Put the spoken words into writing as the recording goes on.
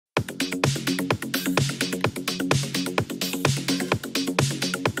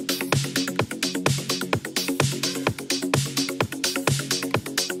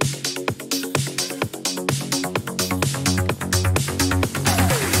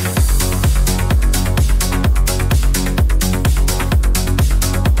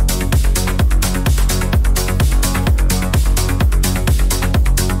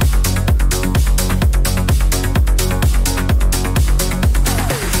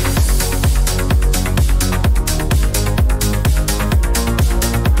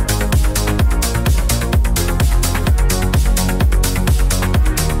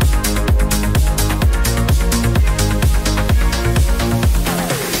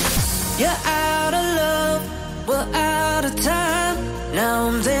You're out of love, we're out of time. Now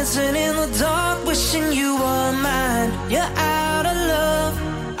I'm dancing in the dark, wishing you were mine. You're out of love,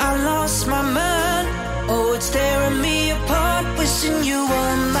 I lost my mind. Oh, it's tearing me apart, wishing you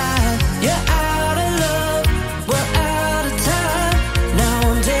were mine. You're out of love, we're out of time. Now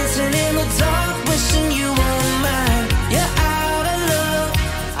I'm dancing in the dark, wishing you were mine. You're out of love,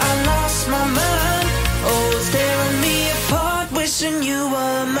 I lost my mind. Oh, it's tearing me apart, wishing you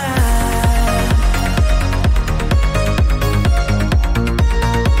were mine.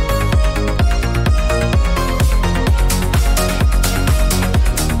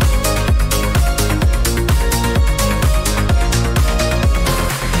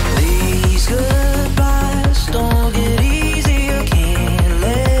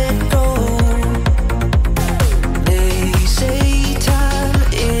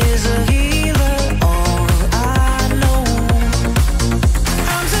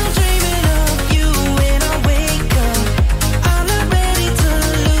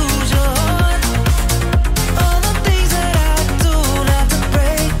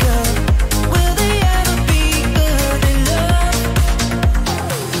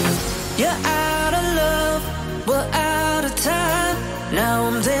 Now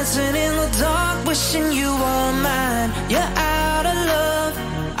I'm dancing in the dark, wishing you were mine. You're out of love,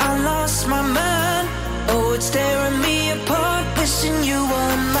 I lost my mind. Oh, it's tearing me apart, wishing you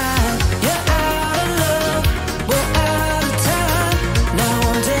were mine. You're out of love, we're out of time. Now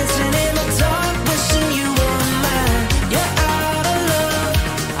I'm dancing in the dark, wishing you were mine. You're out of love,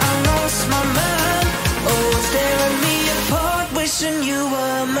 I lost my mind. Oh, it's tearing me apart, wishing you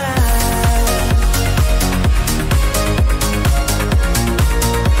were mine.